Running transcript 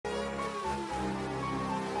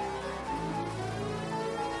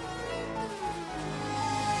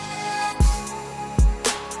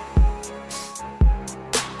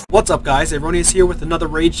What's up guys, Aroneous here with another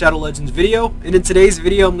Raid Shadow Legends video, and in today's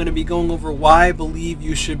video I'm going to be going over why I believe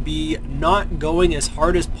you should be not going as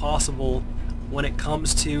hard as possible when it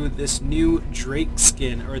comes to this new Drake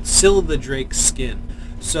skin, or it's Syl the Drake skin.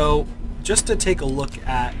 So just to take a look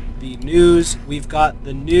at the news, we've got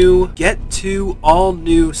the new Get 2 all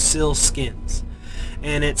new Syl skins,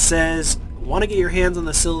 and it says, want to get your hands on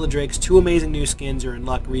the Syl the Drake's 2 amazing new skins, you're in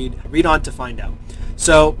luck, read on to find out.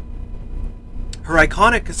 So her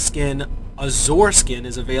iconic skin, Azure skin,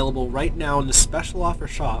 is available right now in the special offer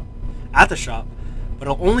shop, at the shop, but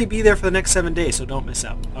it'll only be there for the next 7 days, so don't miss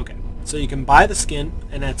out. Okay, so you can buy the skin,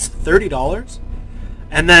 and that's $30.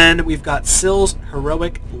 And then we've got Syl's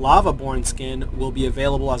heroic Lavaborn skin will be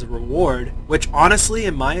available as a reward, which honestly,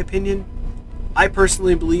 in my opinion, I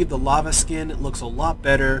personally believe the Lava skin looks a lot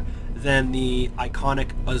better than the iconic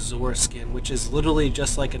Azure skin, which is literally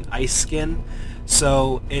just like an ice skin.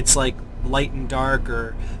 So it's like light and dark,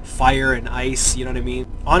 or fire and ice, you know what I mean?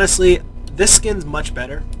 Honestly, this skin's much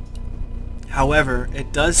better. However,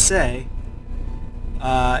 it does say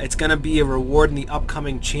it's going to be a reward in the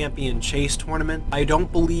upcoming Champion Chase tournament. I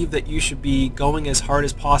don't believe that you should be going as hard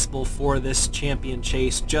as possible for this Champion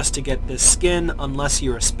Chase just to get this skin unless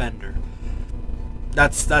you're a spender.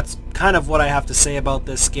 That's kind of what I have to say about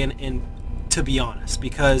this skin, and to be honest,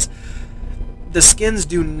 because the skins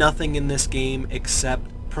do nothing in this game except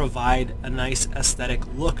provide a nice aesthetic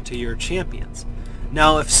look to your champions.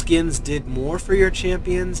 Now, if skins did more for your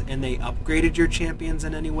champions and they upgraded your champions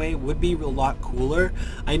in any way, it would be a lot cooler.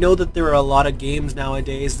 I know that there are a lot of games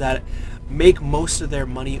nowadays that make most of their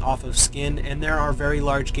money off of skin, and there are very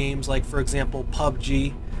large games like, for example,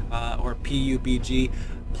 PUBG or PUBG,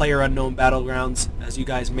 PlayerUnknown Battlegrounds, as you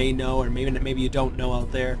guys may know, or maybe you don't know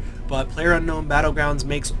out there, but PlayerUnknown Battlegrounds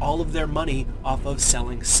makes all of their money off of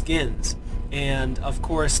selling skins. And of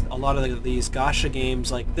course, a lot of these gacha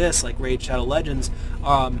games like this, like Raid Shadow Legends,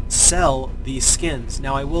 sell these skins.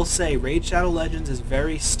 Now, I will say Raid Shadow Legends is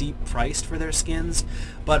very steep priced for their skins,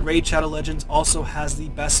 but Raid Shadow Legends also has the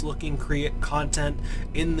best looking content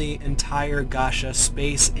in the entire gacha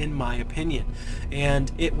space, in my opinion.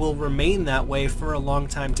 And it will remain that way for a long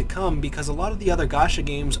time to come, because a lot of the other gacha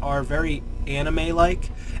games are very anime-like,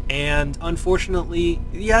 and unfortunately,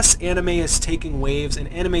 yes, anime is taking waves,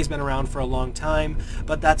 and anime's been around for a long time,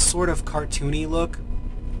 but that sort of cartoony look,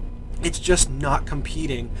 it's just not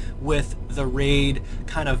competing with the Raid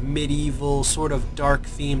kind of medieval, sort of dark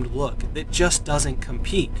themed look. It just doesn't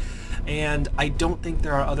compete. And I don't think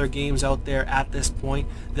there are other games out there at this point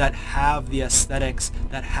that have the aesthetics,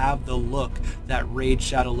 that have the look that Raid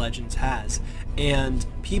Shadow Legends has. And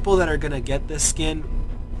people that are going to get this skin,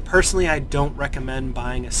 personally, I don't recommend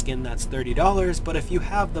buying a skin that's $30, but if you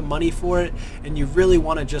have the money for it and you really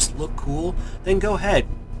want to just look cool, then go ahead,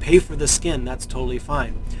 pay for the skin, that's totally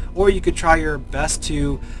fine. Or you could try your best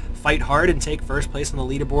to fight hard and take first place on the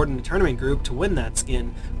leaderboard in the tournament group to win that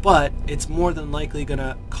skin, but it's more than likely going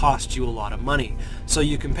to cost you a lot of money. So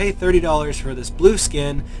you can pay $30 for this blue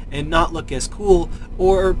skin and not look as cool,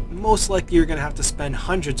 or most likely you're going to have to spend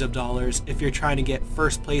hundreds of dollars if you're trying to get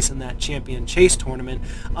first place in that Champion Chase tournament,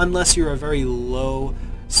 unless you're a very low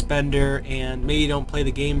spender and maybe you don't play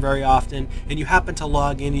the game very often, and you happen to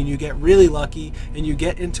log in and you get really lucky and you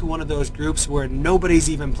get into one of those groups where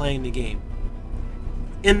nobody's even playing the game.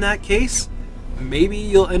 In that case, maybe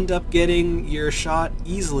you'll end up getting your shot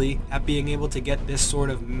easily at being able to get this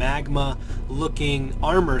sort of magma looking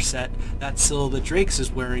armor set that Syl the Drake's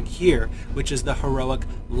is wearing here, which is the heroic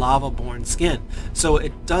Lavaborn skin. So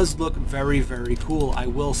it does look very, very cool, I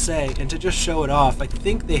will say. And to just show it off, I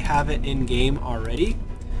think they have it in game already,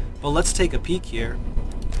 but let's take a peek here.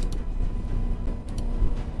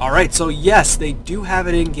 Alright, so yes, they do have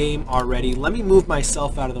it in game already. Let me move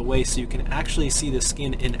myself out of the way so you can actually see the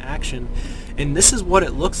skin in action. And this is what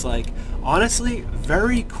it looks like. Honestly,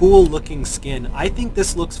 very cool looking skin. I think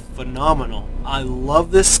this looks phenomenal. I love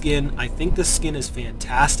this skin. I think this skin is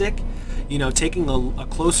fantastic. You know, taking a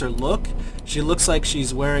closer look, she looks like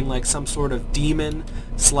she's wearing like some sort of demon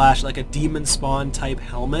 / like a demon spawn type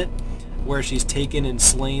helmet, where she's taken and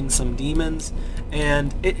slain some demons,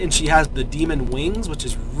 and she has the demon wings, which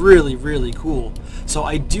is really, really cool. So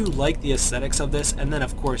I do like the aesthetics of this. And then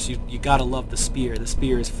of course you gotta love the spear. The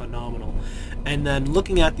spear is phenomenal. And then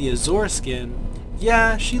looking at the Azure skin,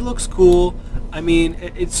 yeah, she looks cool. I mean,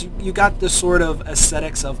 you got the sort of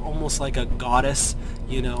aesthetics of almost like a goddess,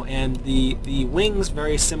 you know, and the wings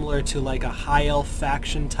very similar to like a high elf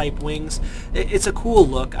faction type wings. It's a cool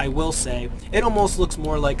look, I will say. It almost looks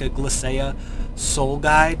more like a Glycea Soul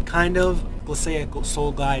Guide, kind of Glycea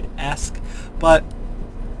Soul Guide-esque, but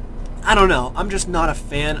I don't know, I'm just not a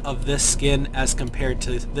fan of this skin as compared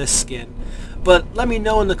to this skin. But let me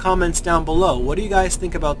know in the comments down below, what do you guys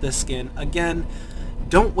think about this skin? Again,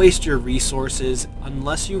 don't waste your resources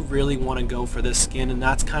unless you really want to go for this skin, and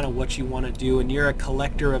that's kind of what you want to do, and you're a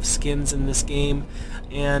collector of skins in this game,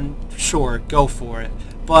 and sure, go for it.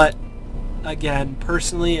 But again,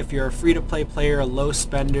 personally, if you're a free-to-play player, a low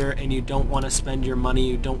spender, and you don't want to spend your money,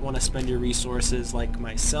 you don't want to spend your resources like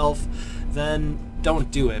myself, then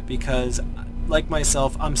don't do it, because like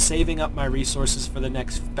myself, I'm saving up my resources for the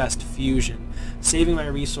next best fusion. Saving my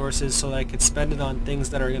resources so that I could spend it on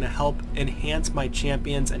things that are going to help enhance my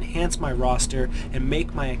champions, enhance my roster, and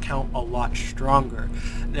make my account a lot stronger.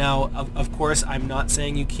 Now, of course, I'm not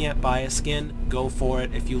saying you can't buy a skin. Go for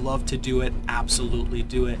it. If you love to do it, absolutely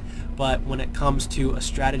do it. But when it comes to a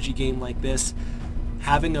strategy game like this,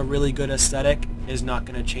 having a really good aesthetic is not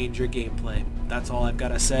going to change your gameplay. That's all I've got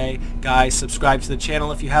to say. Guys, subscribe to the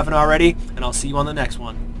channel if you haven't already, and I'll see you on the next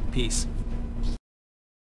one. Peace.